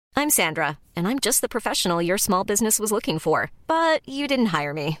I'm Sandra, and I'm just the professional your small business was looking for. But you didn't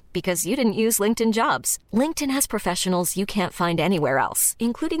hire me because you didn't use LinkedIn Jobs. LinkedIn has professionals you can't find anywhere else,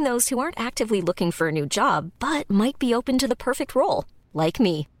 including those who aren't actively looking for a new job, but might be open to the perfect role, like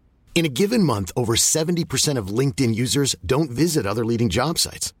me. In a given month, over 70% of LinkedIn users don't visit other leading job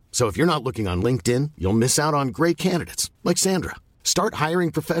sites. So if you're not looking on LinkedIn, you'll miss out on great candidates like Sandra. Start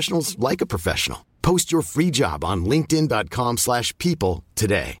hiring professionals like a professional. Post your free job on linkedin.com/people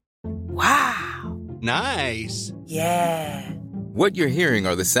today. Wow. Nice. Yeah. What you're hearing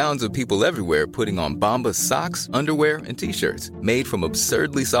are the sounds of people everywhere putting on Bombas socks, underwear, and T-shirts made from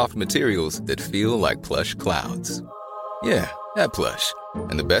absurdly soft materials that feel like plush clouds. Yeah, that plush.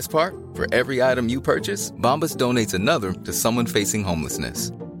 And the best part? For every item you purchase, Bombas donates another to someone facing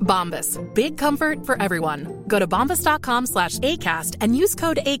homelessness. Bombas. Big comfort for everyone. Go to bombas.com/ACAST and use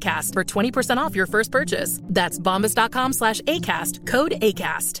code ACAST for 20% off your first purchase. That's bombas.com/ACAST. Code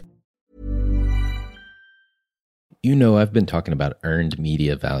ACAST. You know, I've been talking about earned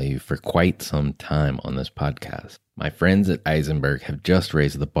media value for quite some time on this podcast. My friends at Eisenberg have just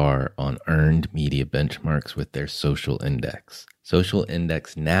raised the bar on earned media benchmarks with their social index. Social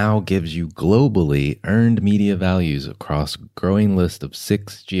Index now gives you globally earned media values across a growing list of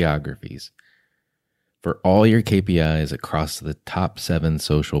 6 geographies for all your KPIs across the top 7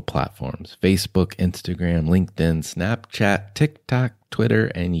 social platforms: Facebook, Instagram, LinkedIn, Snapchat, TikTok, Twitter,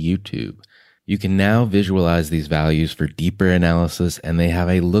 and YouTube. You can now visualize these values for deeper analysis, and they have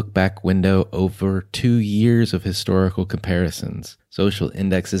a look-back window over 2 years of historical comparisons. Social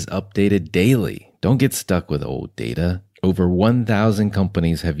Index is updated daily. Don't get stuck with old data. Over 1,000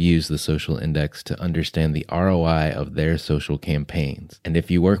 companies have used the Social Index to understand the ROI of their social campaigns. And if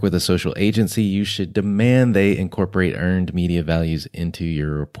you work with a social agency, you should demand they incorporate earned media values into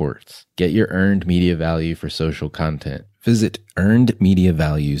your reports. Get your earned media value for social content. Visit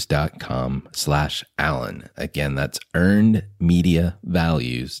earnedmediavalues.com/Alan. Again, that's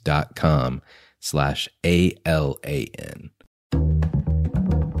earnedmediavalues.com/ALAN.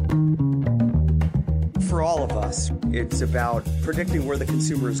 For all of us, it's about predicting where the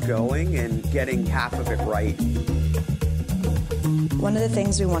consumer is going and getting half of it right. One of the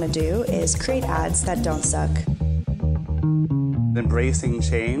things we want to do is create ads that don't suck. Embracing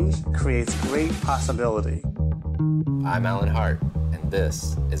change creates great possibility. I'm Alan Hart, and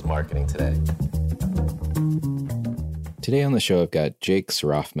this is Marketing Today. Today on the show, I've got Jake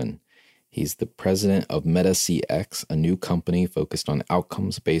Sorofman. He's the president of MetaCX, a new company focused on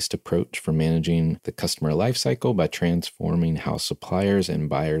outcomes-based approach for managing the customer lifecycle by transforming how suppliers and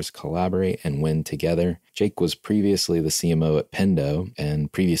buyers collaborate and win together. Jake was previously the CMO at Pendo,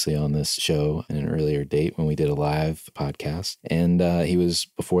 and previously on this show in an earlier date when we did a live podcast. And he was,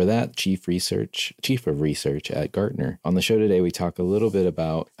 before that, chief of research at Gartner. On the show today, we talk a little bit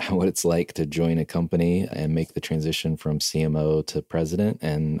about what it's like to join a company and make the transition from CMO to president,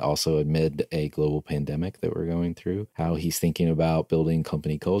 and also amid a global pandemic that we're going through, how he's thinking about building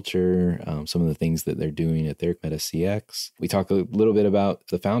company culture, some of the things that they're doing at their MetaCX. We talk a little bit about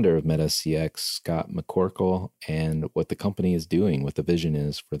the founder of MetaCX, Scott McCorkle, and what the company is doing, what the vision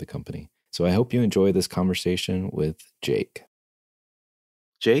is for the company. So I hope you enjoy this conversation with Jake.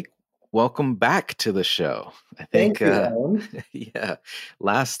 Jake, welcome back to the show. I think, Thank you, Alan. Yeah.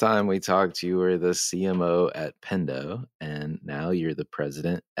 Last time we talked, you were the CMO at Pendo, and now you're the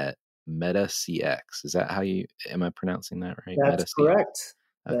president at MetaCX. Is that how am I pronouncing that right? That's MetaCX. correct.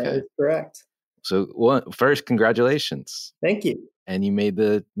 Okay. That is correct. So first, congratulations. Thank you. And you made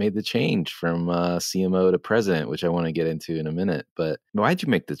the change from CMO to president, which I want to get into in a minute. But why'd you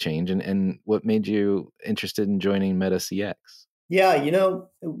make the change, and what made you interested in joining MetaCX? Yeah,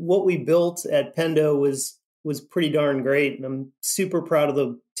 what we built at Pendo was pretty darn great. And I'm super proud of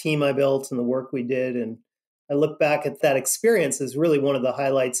the team I built and the work we did. And I look back at that experience as really one of the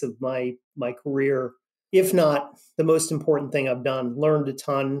highlights of my career, if not the most important thing I've done. Learned a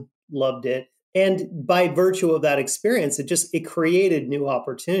ton, loved it. And by virtue of that experience, it created new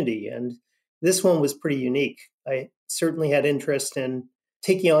opportunity. And this one was pretty unique. I certainly had interest in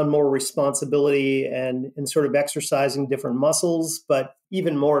taking on more responsibility and sort of exercising different muscles. But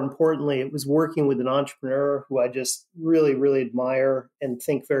even more importantly, it was working with an entrepreneur who I just really, really admire and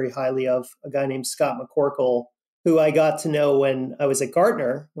think very highly of, a guy named Scott McCorkle, who I got to know when I was at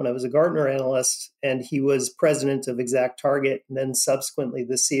Gartner, when I was a Gartner analyst, and he was president of ExactTarget, and then subsequently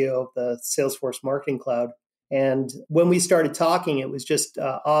the CEO of the Salesforce Marketing Cloud. And when we started talking, it was just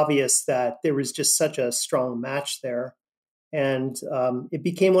obvious that there was just such a strong match there. And it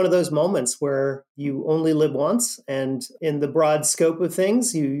became one of those moments where you only live once. And in the broad scope of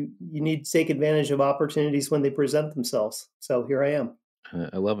things, you need to take advantage of opportunities when they present themselves. So here I am.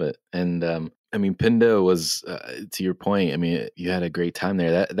 I love it. And I mean, Pindo was, to your point, I mean, you had a great time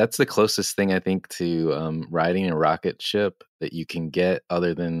there. That's the closest thing I think to riding a rocket ship that you can get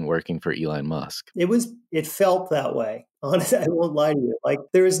other than working for Elon Musk. It felt that way. Honestly, I won't lie to you. Like,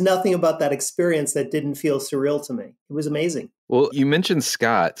 there is nothing about that experience that didn't feel surreal to me. It was amazing. Well, you mentioned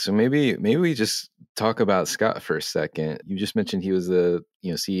Scott, so maybe we just talk about Scott for a second. You just mentioned he was the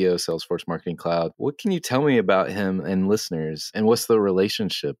CEO of Salesforce Marketing Cloud. What can you tell me about him and listeners, and what's the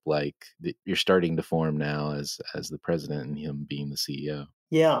relationship like that you're starting to form now as the president and him being the CEO?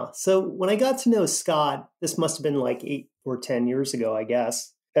 Yeah. So when I got to know Scott, this must have been like 8 or 10 years ago, I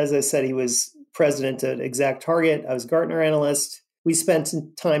guess. As I said, he was president at ExactTarget. I was Gartner analyst. We spent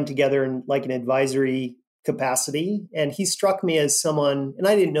some time together in like an advisory capacity. And he struck me as someone, and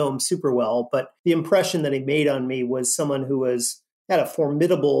I didn't know him super well, but the impression that he made on me was someone who had a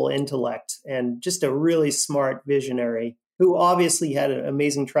formidable intellect and just a really smart visionary who obviously had an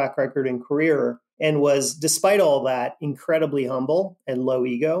amazing track record and career and was, despite all that, incredibly humble and low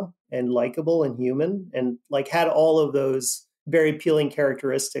ego and likable and human and like had all of those very appealing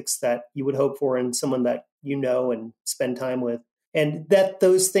characteristics that you would hope for in someone that you know and spend time with. And that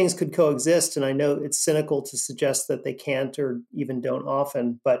those things could coexist. And I know it's cynical to suggest that they can't or even don't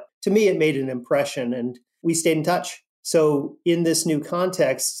often, but to me, it made an impression and we stayed in touch. So in this new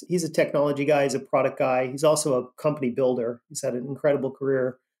context, he's a technology guy, he's a product guy. He's also a company builder. He's had an incredible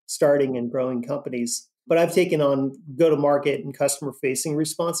career starting and growing companies. But I've taken on go-to-market and customer-facing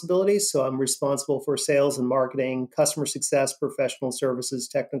responsibilities. So I'm responsible for sales and marketing, customer success, professional services,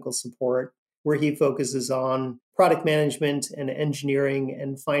 technical support, where he focuses on product management and engineering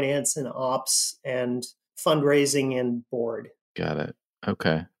and finance and ops and fundraising and board. Got it.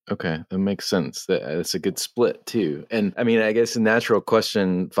 Okay. That makes sense. That's a good split too. And I mean, I guess a natural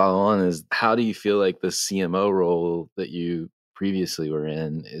question follow on is, how do you feel like the CMO role that you previously were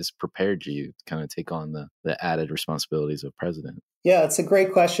in is prepared you to kind of take on the added responsibilities of president? Yeah, it's a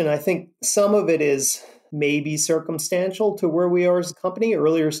great question. I think some of it is maybe circumstantial to where we are as a company,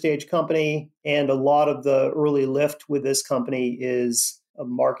 earlier stage company. And a lot of the early lift with this company is a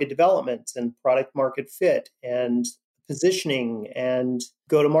market development and product market fit and positioning and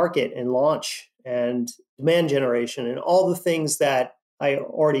go to market and launch and demand generation and all the things that I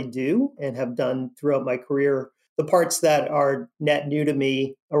already do and have done throughout my career. The parts that are net new to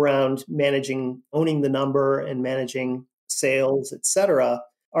me around managing, owning the number and managing sales, et cetera,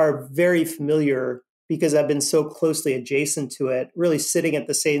 are very familiar because I've been so closely adjacent to it, really sitting at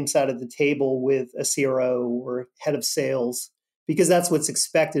the same side of the table with a CRO or head of sales, because that's what's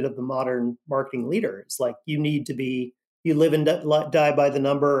expected of the modern marketing leader. It's like you live and die by the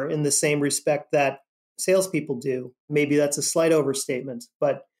number in the same respect that salespeople do. Maybe that's a slight overstatement,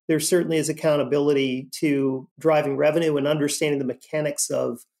 but there certainly is accountability to driving revenue and understanding the mechanics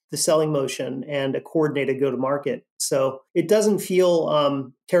of the selling motion and a coordinated go-to-market. So it doesn't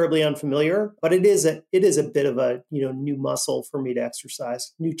feel terribly unfamiliar, but it is a bit of a new muscle for me to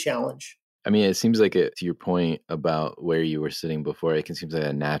exercise, new challenge. I mean, it seems like to your point about where you were sitting before, it seems like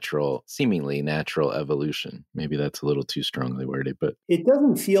a seemingly natural evolution. Maybe that's a little too strongly worded, but it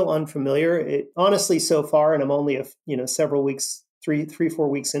doesn't feel unfamiliar. It honestly, so far, and I'm only several weeks, 3-4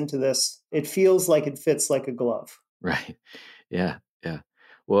 weeks into this, it feels like it fits like a glove. Right. Yeah.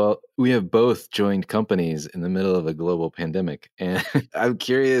 Well, we have both joined companies in the middle of a global pandemic. And I'm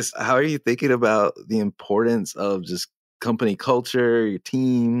curious, how are you thinking about the importance of just company culture, your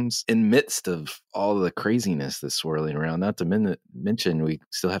teams, in midst of all the craziness that's swirling around? Not to mention, we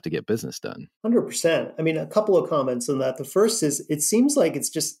still have to get business done. 100%. I mean, a couple of comments on that. The first is, it seems like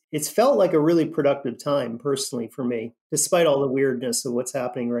it's felt like a really productive time personally for me, despite all the weirdness of what's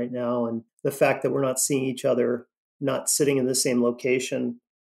happening right now and the fact that we're not seeing each other, not sitting in the same location.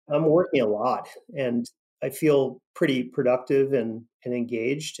 I'm working a lot and I feel pretty productive and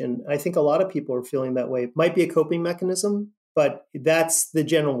engaged. And I think a lot of people are feeling that way. It might be a coping mechanism, but that's the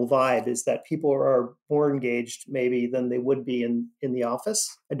general vibe, is that people are more engaged maybe than they would be in the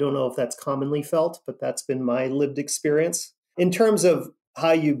office. I don't know if that's commonly felt, but that's been my lived experience. In terms of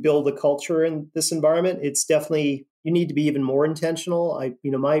how you build a culture in this environment, it's definitely, you need to be even more intentional.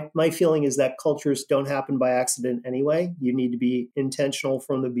 My feeling is that cultures don't happen by accident anyway. You need to be intentional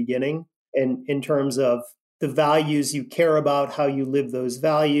from the beginning. And in terms of the values you care about, how you live those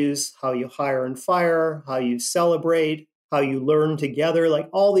values, how you hire and fire, how you celebrate, how you learn together, like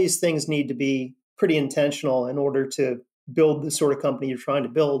all these things need to be pretty intentional in order to build the sort of company you're trying to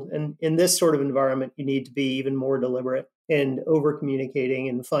build. And in this sort of environment, you need to be even more deliberate and over communicating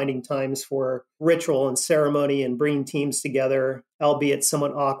and finding times for ritual and ceremony and bringing teams together, albeit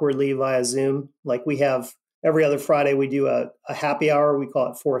somewhat awkwardly via Zoom. Like we have every other Friday we do a happy hour. We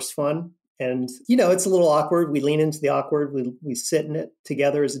call it Forced Fun. And, it's a little awkward. We lean into the awkward. We sit in it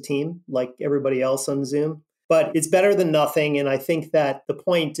together as a team, like everybody else on Zoom. But it's better than nothing. And I think that the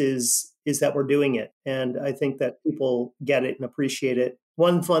point is that we're doing it. And I think that people get it and appreciate it.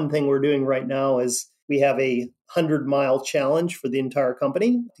 One fun thing we're doing right now is we have a 100-mile challenge for the entire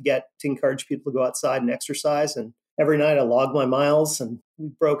company to encourage people to go outside and exercise. And every night I log my miles, and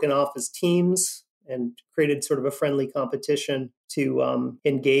we've broken off as teams and created sort of a friendly competition to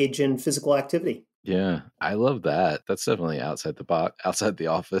engage in physical activity. Yeah, I love that. That's definitely outside the box, outside the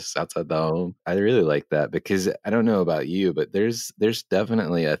office, outside the home. I really like that because I don't know about you, but there's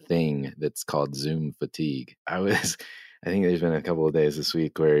definitely a thing that's called Zoom fatigue. I think there's been a couple of days this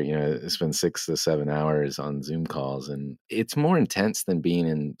week where, it's been 6 to 7 hours on Zoom calls, and it's more intense than being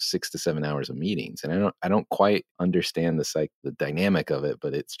in 6 to 7 hours of meetings. And I don't quite understand the dynamic of it,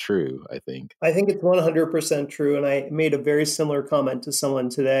 but it's true, I think. I think it's 100% true. And I made a very similar comment to someone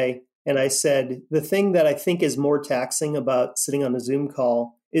today. And I said, the thing that I think is more taxing about sitting on a Zoom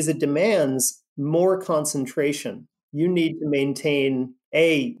call is it demands more concentration. You need to maintain,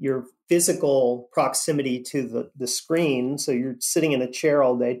 your physical proximity to the screen. So you're sitting in a chair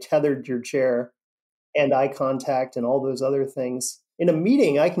all day, tethered to your chair, and eye contact and all those other things. In a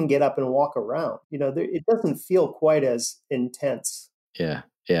meeting, I can get up and walk around. It doesn't feel quite as intense. Yeah.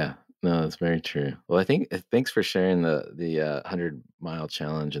 No, that's very true. Well, I think thanks for sharing the 100-mile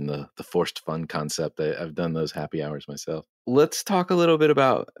challenge and the forced fun concept. I've done those happy hours myself. Let's talk a little bit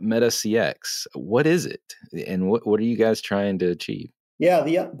about MetaCX. What is it, and what are you guys trying to achieve? Yeah,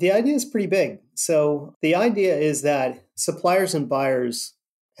 the idea is pretty big. So the idea is that suppliers and buyers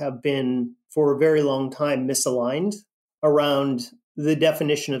have been for a very long time misaligned around the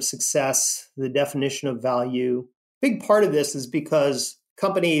definition of success, the definition of value. Big part of this is because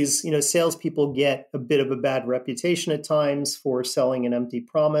companies, salespeople get a bit of a bad reputation at times for selling an empty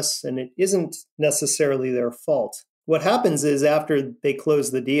promise, and it isn't necessarily their fault. What happens is after they close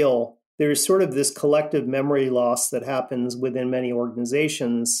the deal, there's sort of this collective memory loss that happens within many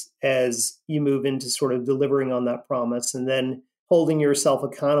organizations as you move into sort of delivering on that promise and then holding yourself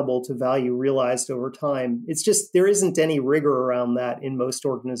accountable to value realized over time. It's just there isn't any rigor around that in most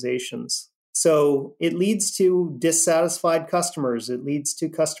organizations. So it leads to dissatisfied customers. It leads to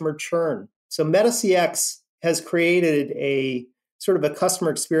customer churn. So MetaCX has created a sort of a customer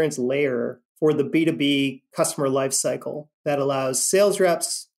experience layer for the B2B customer lifecycle that allows sales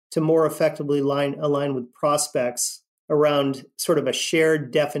reps to more effectively align with prospects around sort of a shared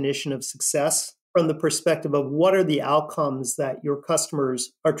definition of success from the perspective of what are the outcomes that your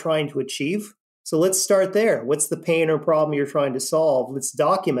customers are trying to achieve. So let's start there. What's the pain or problem you're trying to solve? Let's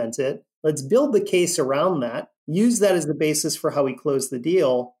document it. Let's build the case around that. Use that as the basis for how we close the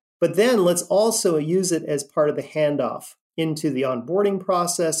deal. But then let's also use it as part of the handoff into the onboarding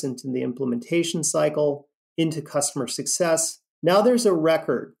process, into the implementation cycle, into customer success. Now there's a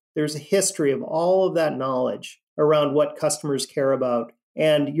record. There's a history of all of that knowledge around what customers care about.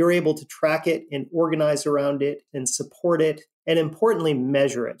 And you're able to track it and organize around it and support it and importantly,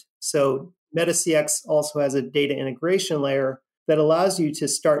 measure it. So MetaCX also has a data integration layer that allows you to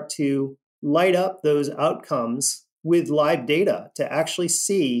start to light up those outcomes with live data to actually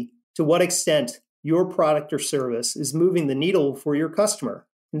see to what extent your product or service is moving the needle for your customer.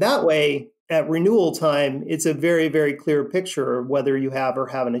 And that way, at renewal time, it's a very, very clear picture of whether you have or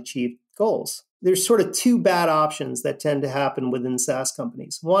haven't achieved goals. There's sort of two bad options that tend to happen within SaaS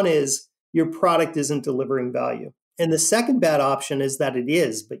companies. One is your product isn't delivering value. And the second bad option is that it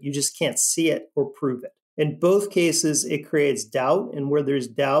is, but you just can't see it or prove it. In both cases, it creates doubt. And where there's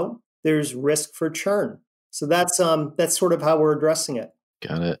doubt, there's risk for churn. So that's sort of how we're addressing it.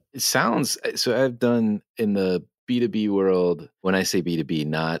 Got it. It sounds, so I've done in the B2B world, when I say B2B,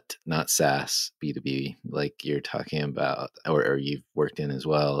 not SaaS B2B, like you're talking about, or you've worked in as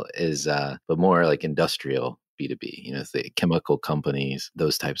well, is but more like industrial B2B, the chemical companies,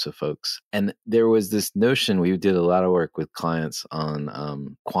 those types of folks. And there was this notion, we did a lot of work with clients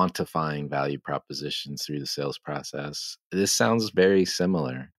on quantifying value propositions through the sales process. This sounds very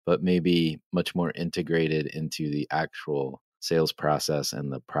similar, but maybe much more integrated into the actual sales process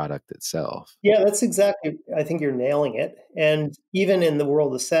and the product itself. Yeah, that's exactly, I think you're nailing it. And even in the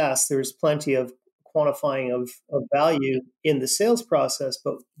world of SaaS, there's plenty of quantifying of value in the sales process.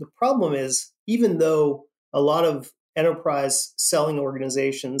 But the problem is, even though a lot of enterprise selling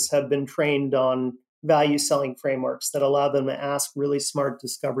organizations have been trained on value selling frameworks that allow them to ask really smart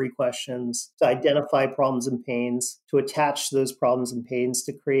discovery questions, to identify problems and pains, to attach those problems and pains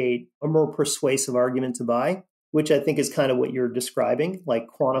to create a more persuasive argument to buy, which I think is kind of what you're describing, like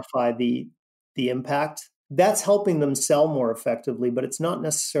quantify the impact. that's helping them sell more effectively, but it's not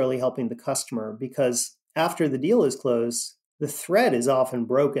necessarily helping the customer because after the deal is closed, the thread is often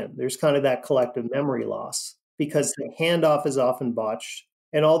broken. There's kind of that collective memory loss because the handoff is often botched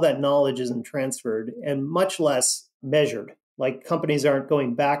and all that knowledge isn't transferred and much less measured. Like companies aren't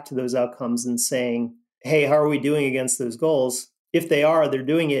going back to those outcomes and saying, hey, how are we doing against those goals? If they are, they're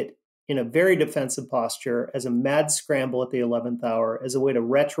doing it in a very defensive posture as a mad scramble at the 11th hour, as a way to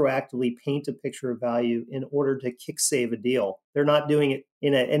retroactively paint a picture of value in order to kick save a deal. They're not doing it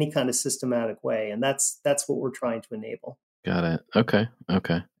in any kind of systematic way. And that's what we're trying to enable. Got it. Okay.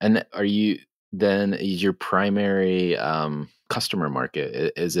 And are you then, is your primary customer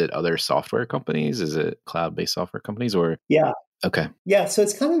market, is it other software companies? Is it cloud-based software companies or? Yeah. Okay. Yeah. So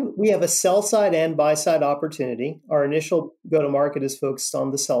it's kind of, we have a sell side and buy side opportunity. Our initial go-to-market is focused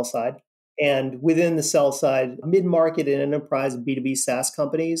on the sell side. And within the sell side, mid-market and enterprise B2B SaaS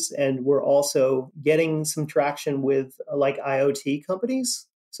companies. And we're also getting some traction with like IoT companies.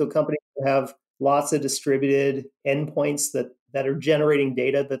 So companies that have lots of distributed endpoints that are generating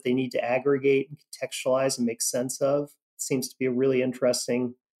data that they need to aggregate and contextualize and make sense of. It seems to be a really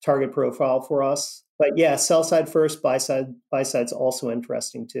interesting target profile for us. But yeah, sell side first, buy side's also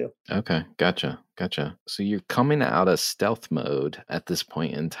interesting too. Okay, gotcha. So you're coming out of stealth mode at this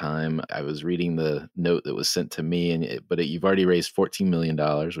point in time. I was reading the note that was sent to me, but you've already raised $14 million,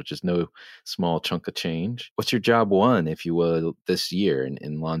 which is no small chunk of change. What's your job one, if you will, this year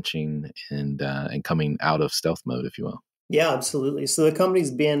in launching and coming out of stealth mode, if you will? Yeah, absolutely. So the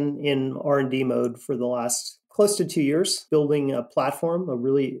company's been in R&D mode for the last close to 2 years, building a platform, a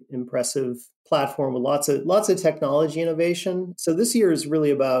really impressive platform with lots of technology innovation. So this year is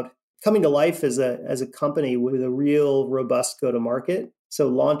really about coming to life as a company with a real robust go-to-market. So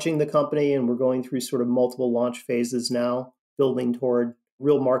launching the company, and we're going through sort of multiple launch phases now, building toward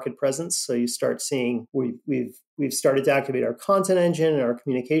real market presence. So you start seeing we've started to activate our content engine and our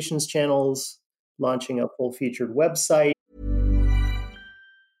communications channels, launching a full-featured website.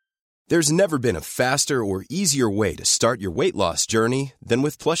 There's never been a faster or easier way to start your weight loss journey than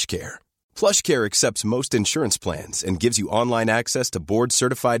with PlushCare. PlushCare accepts most insurance plans and gives you online access to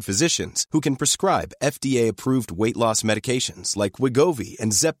board-certified physicians who can prescribe FDA-approved weight loss medications like Wegovy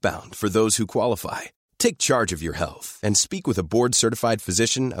and Zepbound for those who qualify. Take charge of your health and speak with a board-certified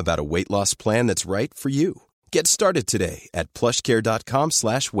physician about a weight loss plan that's right for you. Get started today at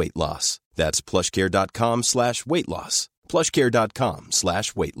plushcare.com/weight loss. That's plushcare.com/weight loss.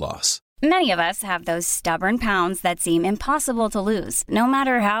 plushcare.com/weight loss. Many of us have those stubborn pounds that seem impossible to lose, no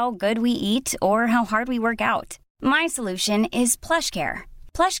matter how good we eat or how hard we work out. My solution is PlushCare.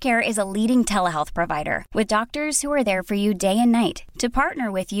 PlushCare is a leading telehealth provider with doctors who are there for you day and night to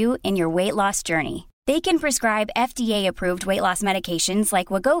partner with you in your weight loss journey. They can prescribe FDA-approved weight loss medications like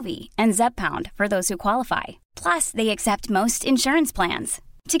Wegovy and Zepbound for those who qualify. Plus, they accept most insurance plans.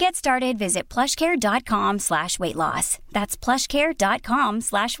 To get started, visit plushcare.com/weight loss. That's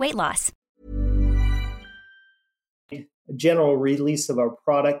plushcare.com/weight loss. A general release of our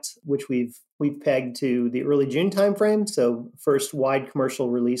product, which we've pegged to the early June timeframe. So first wide commercial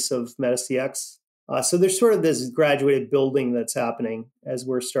release of MetaCX. So there's sort of this graduated building that's happening as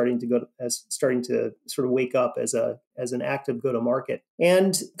we're starting to sort of wake up as an active go-to-market.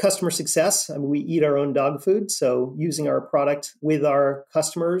 And customer success, I mean, we eat our own dog food. So using our product with our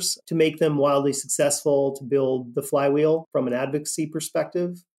customers to make them wildly successful, to build the flywheel from an advocacy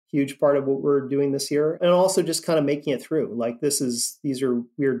perspective, huge part of what we're doing this year. And also just kind of making it through. Like these are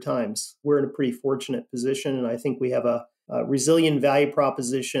weird times. We're in a pretty fortunate position. And I think we have a resilient value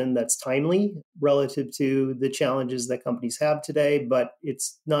proposition that's timely relative to the challenges that companies have today, but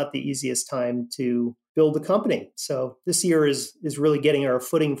it's not the easiest time to build a company. So this year is really getting our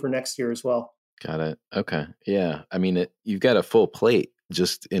footing for next year as well. Got it. Okay. Yeah. I mean, you've got a full plate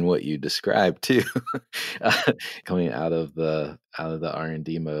just in what you described too, coming out of the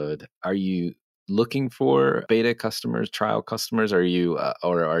R&D mode. Are you looking for beta customers, trial customers? Are you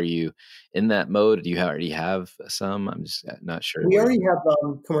in that mode? Do you already have some? I'm just not sure. We already have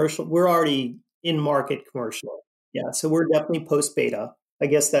commercial. We're already in market commercial. Yeah, so we're definitely post beta. I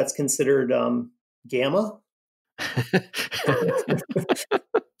guess that's considered gamma.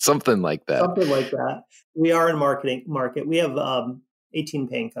 Something like that. Something like that. We are in market. We have 18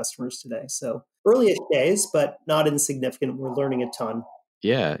 paying customers today. So early days, but not insignificant. We're learning a ton.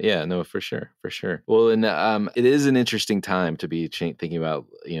 Yeah, no, for sure. Well, and it is an interesting time to be thinking about,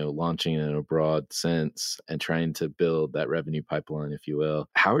 launching in a broad sense and trying to build that revenue pipeline, if you will.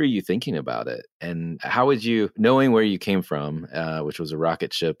 How are you thinking about it? And how would you, knowing where you came from, which was a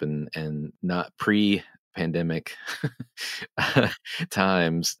rocket ship and not pandemic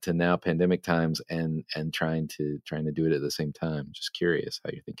times to now pandemic times and trying to do it at the same time. Just curious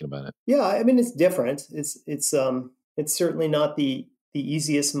how you're thinking about it. Yeah, I mean, it's different. It's certainly not the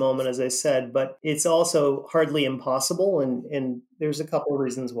easiest moment, as I said, but it's also hardly impossible. And there's a couple of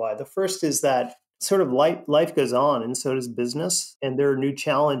reasons why. The first is that sort of life goes on, and so does business, and there are new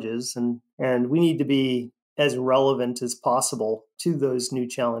challenges, and we need to be as relevant as possible to those new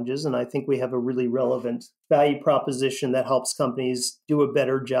challenges. And I think we have a really relevant value proposition that helps companies do a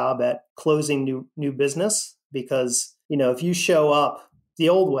better job at closing new business. Because, if you show up the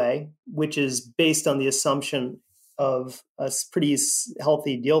old way, which is based on the assumption of a pretty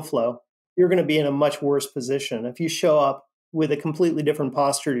healthy deal flow, you're going to be in a much worse position. If you show up with a completely different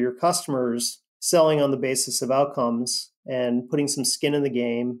posture to your customers, selling on the basis of outcomes and putting some skin in the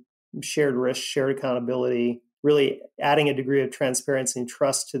game, shared risk, shared accountability, really adding a degree of transparency and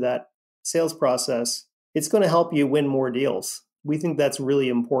trust to that sales process, it's going to help you win more deals. We think that's really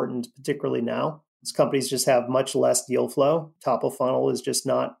important, particularly now. As companies just have much less deal flow. Top of funnel is just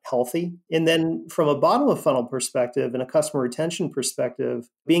not healthy. And then from a bottom of funnel perspective and a customer retention perspective,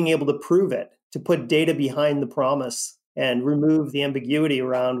 being able to prove it, to put data behind the promise and remove the ambiguity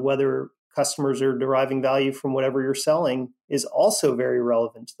around whether customers are deriving value from whatever you're selling is also very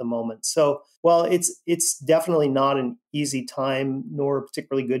relevant to the moment. So while it's definitely not an easy time, nor a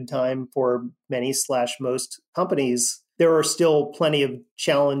particularly good time for many/most companies, there are still plenty of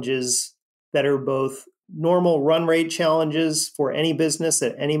challenges that are both normal run rate challenges for any business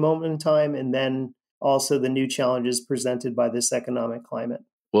at any moment in time, and then also the new challenges presented by this economic climate.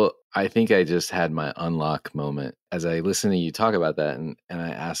 Well, I think I just had my unlock moment as I listened to you talk about that, and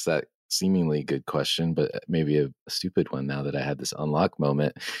I asked that seemingly good question, but maybe a stupid one now that I had this unlock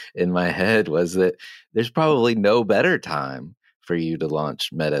moment in my head, was that there's probably no better time for you to launch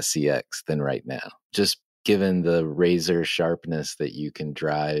MetaCX than right now, just given the razor sharpness that you can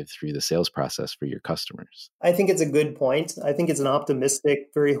drive through the sales process for your customers. I think it's a good point. I think it's an optimistic,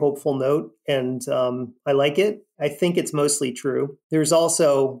 very hopeful note, and I like it. I think it's mostly true. There's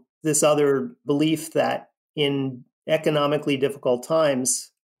also this other belief that in economically difficult times,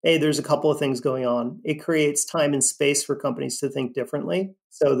 there's a couple of things going on. It creates time and space for companies to think differently.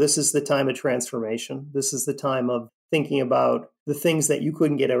 So this is the time of transformation. This is the time of thinking about the things that you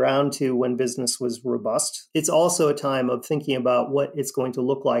couldn't get around to when business was robust. It's also a time of thinking about what it's going to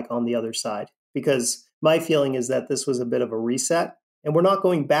look like on the other side. Because my feeling is that this was a bit of a reset, and we're not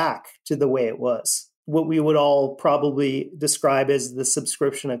going back to the way it was. What we would all probably describe as the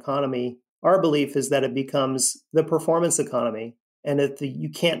subscription economy, our belief is that it becomes the performance economy. And if you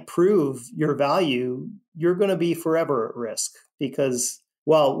can't prove your value, you're going to be forever at risk, because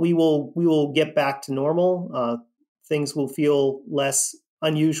while we will get back to normal, things will feel less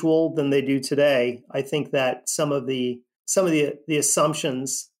unusual than they do today. I think that some of the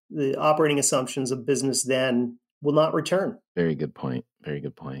assumptions, the operating assumptions of business then will not return. Very good point. Very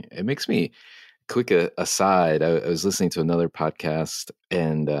good point. It makes me quick aside. I was listening to another podcast,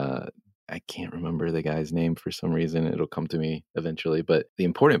 and I can't remember the guy's name for some reason. It'll come to me eventually. But the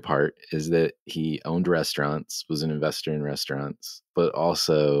important part is that he owned restaurants, was an investor in restaurants, but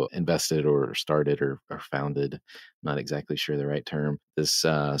also invested or started or founded, not exactly sure the right term, this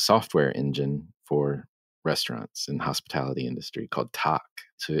software engine for restaurants and hospitality industry called Tock.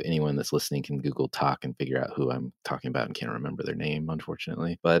 So anyone that's listening can Google Tock and figure out who I'm talking about, and can't remember their name,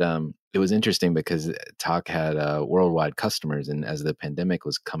 unfortunately. But it was interesting because Tock had worldwide customers. And as the pandemic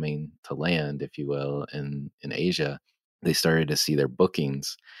was coming to land, if you will, in Asia, they started to see their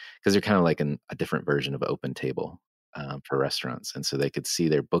bookings, because they're kind of like a different version of Open Table for restaurants. And so they could see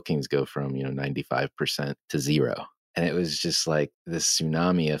their bookings go from 95% to zero. And it was just like this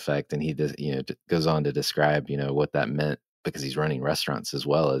tsunami effect. And he does, goes on to describe, what that meant, because he's running restaurants as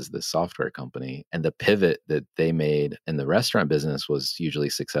well as the software company. And the pivot that they made in the restaurant business was hugely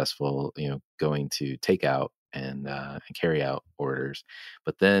successful, going to takeout and carry out orders.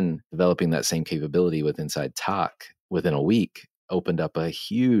 But then developing that same capability with inside Tock within a week opened up a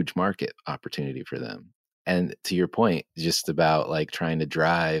huge market opportunity for them. And to your point, just about like trying to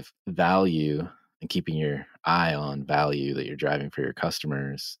drive value and keeping your eye on value that you're driving for your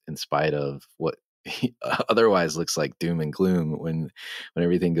customers in spite of what otherwise looks like doom and gloom when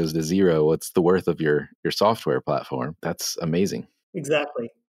everything goes to zero. What's the worth of your software platform? That's amazing. Exactly.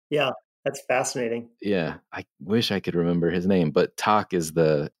 Yeah, that's fascinating. Yeah, I wish I could remember his name, but Tock is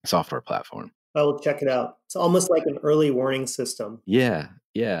the software platform. I will check it out. It's almost like an early warning system. Yeah.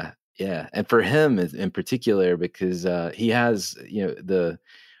 And for him in particular, because he has, the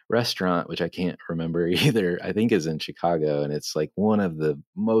restaurant, which I can't remember either, I think is in Chicago. And it's like one of the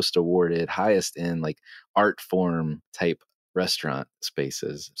most awarded, highest end, like art form type restaurant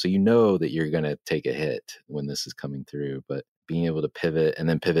spaces. So you know that you're going to take a hit when this is coming through, but being able to pivot and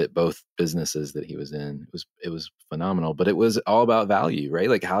then pivot both businesses that he was in, it was phenomenal. But it was all about value, right?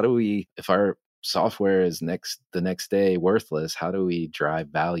 Like, how do we, if our software is the next day worthless, how do we drive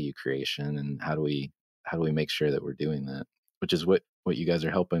value creation, and how do we make sure that we're doing that? Which is what you guys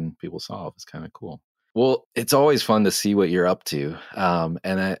are helping people solve. It's kind of cool. Well, it's always fun to see what you're up to.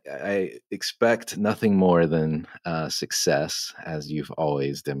 And I expect nothing more than success, as you've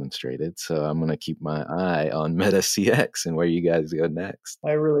always demonstrated. So I'm going to keep my eye on MetaCX and where you guys go next.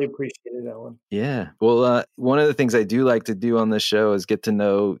 I really appreciate it, Ellen. Yeah. Well, one of the things I do like to do on this show is get to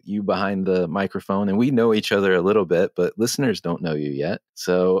know you behind the microphone. And we know each other a little bit, but listeners don't know you yet.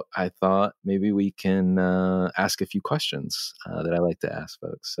 So I thought maybe we can ask a few questions that I like to ask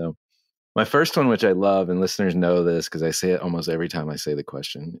folks. So my first one, which I love, and listeners know this because I say it almost every time I say the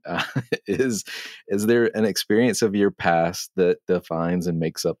question, is there an experience of your past that defines and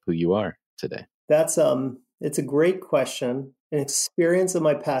makes up who you are today? That's it's a great question. An experience of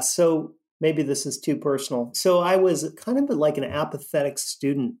my past. So maybe this is too personal. So I was kind of like an apathetic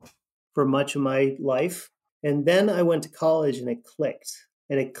student for much of my life. And then I went to college and it clicked.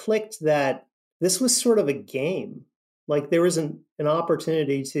 And it clicked that this was sort of a game. Like there was an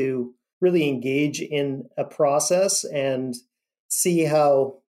opportunity to really engage in a process and see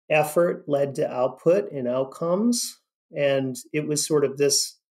how effort led to output and outcomes. And it was sort of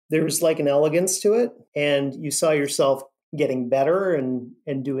this, there was like an elegance to it. And you saw yourself getting better and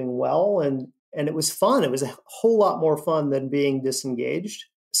doing well. And it was fun. It was a whole lot more fun than being disengaged.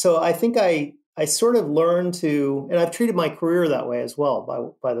 So I think I sort of learned to, and I've treated my career that way as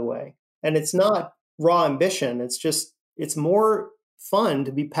well, by the way. And it's not raw ambition. It's more fun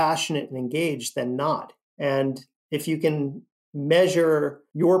to be passionate and engaged than not. And if you can measure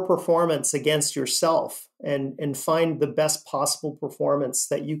your performance against yourself and find the best possible performance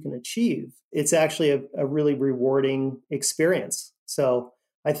that you can achieve, it's actually a really rewarding experience. So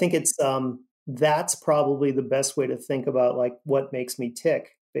I think it's that's probably the best way to think about like what makes me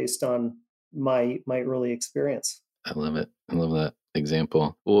tick based on my early experience. I love it. I love that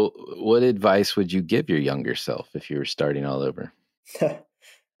example. Well, what advice would you give your younger self if you were starting all over?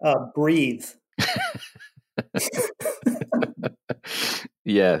 Breathe.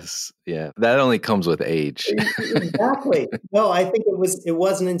 Yes. Yeah. That only comes with age. Exactly. No, I think it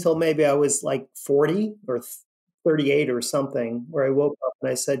wasn't until maybe I was like 40 or 38 or something where I woke up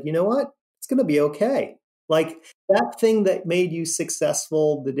and I said, you know what? It's going to be okay. Like that thing that made you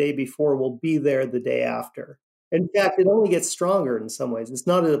successful the day before will be there the day after. In fact, it only gets stronger in some ways. It's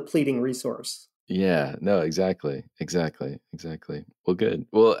not a depleting resource. Yeah, no, exactly. Well, good.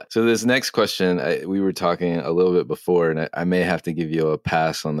 Well, so this next question, we were talking a little bit before, and I may have to give you a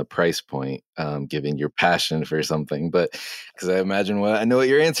pass on the price point, given your passion for something, but because I know what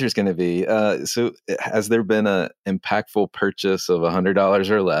your answer is going to be. So has there been an impactful purchase of $100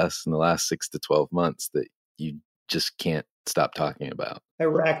 or less in the last 6 to 12 months that you just can't stop talking about? I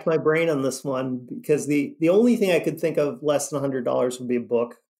racked my brain on this one because the only thing I could think of less than $100 would be a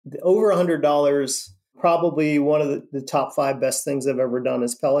book. Over $100, probably one of the top 5 best things I've ever done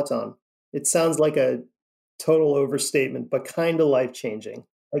is Peloton. It sounds like a total overstatement, but kind of life-changing,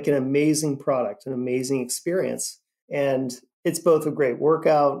 like an amazing product, an amazing experience. And it's both a great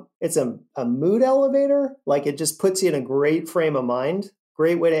workout. It's a mood elevator. Like it just puts you in a great frame of mind.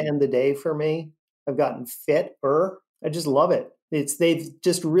 Great way to end the day for me. I've gotten fitter. I just love it. They've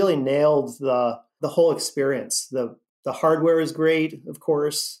just really nailed the whole experience. The hardware is great, of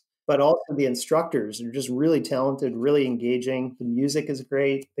course, but also the instructors are just really talented, really engaging. The music is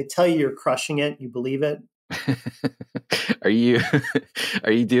great. They tell you you're crushing it. You believe it. Are you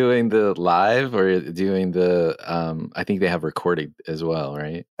doing the live or doing the, I think they have recorded as well,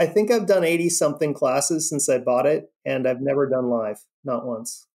 right? I think I've done 80 something classes since I bought it, and I've never done live, not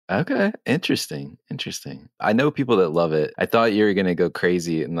once. Okay. Interesting. I know people that love it. I thought you were going to go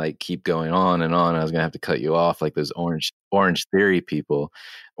crazy and like keep going on and on. I was going to have to cut you off like those Orange Theory people,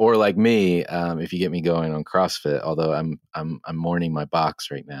 or like me, if you get me going on CrossFit, although I'm mourning my box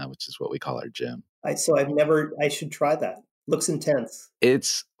right now, which is what we call our gym. I should try that. Looks intense.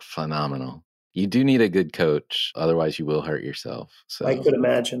 It's phenomenal. You do need a good coach. Otherwise you will hurt yourself. So I could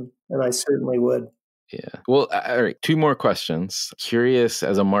imagine. And I certainly would. Yeah. Well, all right. 2 more questions. Curious,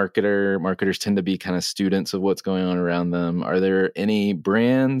 as a marketer, marketers tend to be kind of students of what's going on around them. Are there any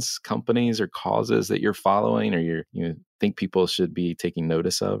brands, companies, or causes that you're following or you think people should be taking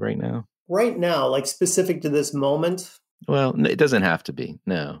notice of right now? Right now, like specific to this moment, Well, it doesn't have to be.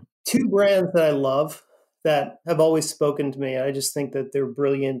 No. Two brands that I love that have always spoken to me. I just think that they're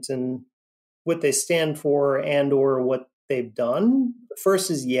brilliant in what they stand for and or what they've done. First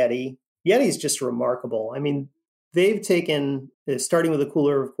is Yeti. Yeti is just remarkable. I mean, they've taken, starting with a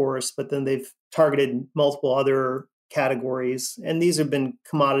cooler, of course, but then they've targeted multiple other categories. And these have been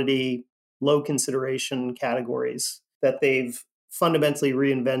commodity, low consideration categories that they've fundamentally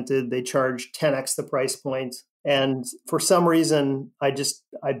reinvented. They charge 10x the price point. And for some reason, I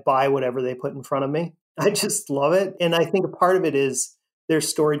buy whatever they put in front of me. I just love it. And I think a part of it is their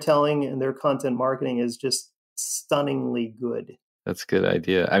storytelling and their content marketing is just stunningly good. That's a good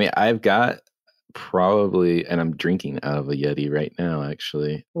idea. I mean, I've got probably, and I'm drinking out of a Yeti right now,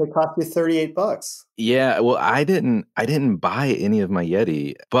 actually. It cost you $38. Yeah. Well, I didn't buy any of my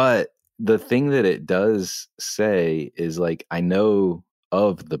Yeti, but the thing that it does say is like, I know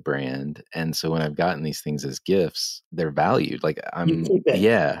of the brand. And so when I've gotten these things as gifts, they're valued. Like I'm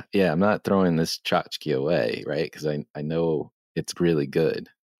not throwing this tchotchke away, right? Because I know it's really good.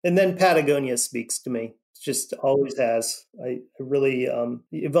 And then Patagonia speaks to me. It just always has. I really, Yvon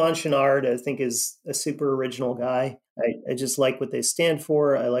Chouinard, I think, is a super original guy. I just like what they stand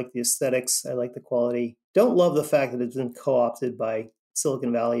for. I like the aesthetics. I like the quality. Don't love the fact that it's been co-opted by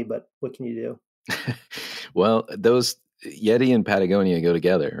Silicon Valley, but what can you do? Well, those Yeti and Patagonia go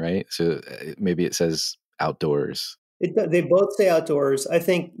together, right? So maybe it says outdoors. They both say outdoors. I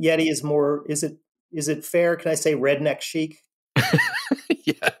think Yeti is more, is it fair? Can I say redneck chic?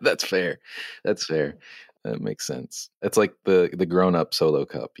 Yeah, that's fair. That's fair. That makes sense. It's like the grown-up Solo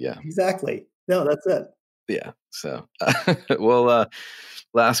cup. Yeah, exactly. No, that's it. Yeah. So, well,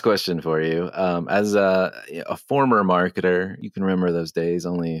 last question for you. As a former marketer, you can remember those days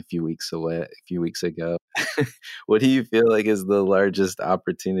only a few weeks ago. What do you feel like is the largest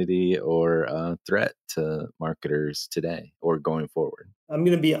opportunity or threat to marketers today or going forward? I'm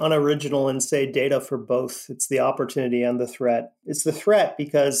going to be unoriginal and say data for both. It's the opportunity and the threat. It's the threat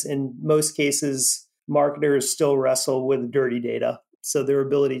because in most cases, marketers still wrestle with dirty data. So their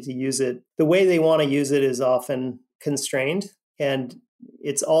ability to use it, the way they want to use it is often constrained. And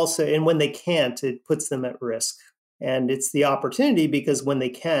it's also, and when they can't, it puts them at risk. And it's the opportunity because when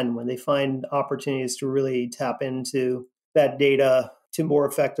they find opportunities to really tap into that data to more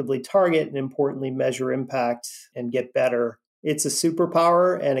effectively target and importantly measure impact and get better, it's a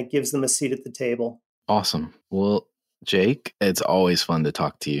superpower and it gives them a seat at the table. Awesome. Well, Jake, it's always fun to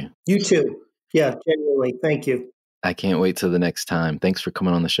talk to you. You too. Yeah, genuinely. Thank you. I can't wait till the next time. Thanks for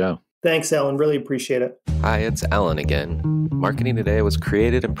coming on the show. Thanks, Alan. Really appreciate it. Hi, it's Alan again. Marketing Today was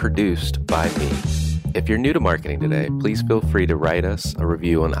created and produced by me. If you're new to Marketing Today, please feel free to write us a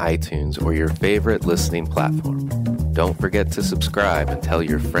review on iTunes or your favorite listening platform. Don't forget to subscribe and tell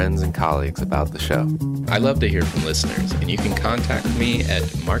your friends and colleagues about the show. I love to hear from listeners, and you can contact me at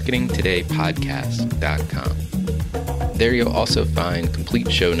marketingtodaypodcast.com. There you'll also find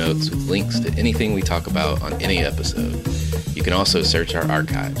complete show notes with links to anything we talk about on any episode. You can also search our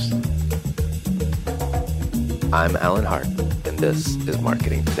archives. I'm Alan Hart, and this is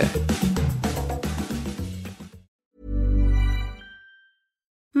Marketing Today.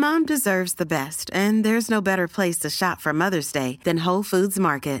 Mom deserves the best, and there's no better place to shop for Mother's Day than Whole Foods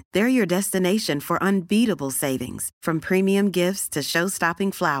Market. They're your destination for unbeatable savings, from premium gifts to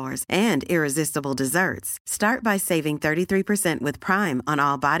show-stopping flowers and irresistible desserts. Start by saving 33% with Prime on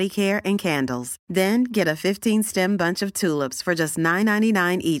all body care and candles. Then get a 15-stem bunch of tulips for just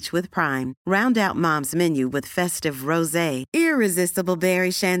 $9.99 each with Prime. Round out Mom's menu with festive rosé, irresistible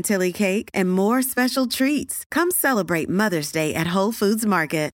berry chantilly cake, and more special treats. Come celebrate Mother's Day at Whole Foods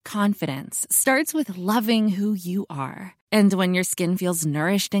Market. Confidence starts with loving who you are. And when your skin feels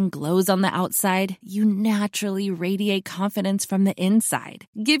nourished and glows on the outside, you naturally radiate confidence from the inside.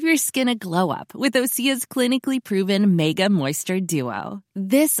 Give your skin a glow-up with Osea's clinically proven Mega Moisture Duo.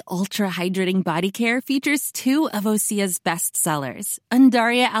 This ultra-hydrating body care features two of Osea's best sellers,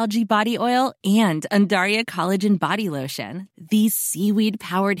 Undaria Algae Body Oil and Undaria Collagen Body Lotion. These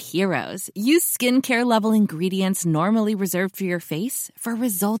seaweed-powered heroes use skincare-level ingredients normally reserved for your face for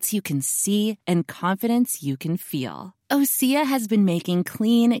results you can see and confidence you can feel. Osea has been making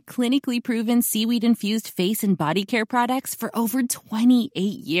clean, clinically proven seaweed-infused face and body care products for over 28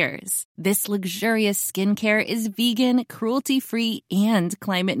 years. This luxurious skincare is vegan, cruelty-free, and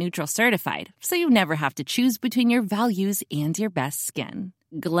climate-neutral certified, so you never have to choose between your values and your best skin.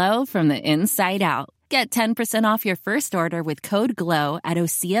 Glow from the inside out. Get 10% off your first order with code GLOW at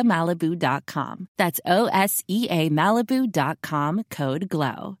OseaMalibu.com. That's OSEA Malibu.com, code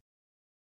GLOW.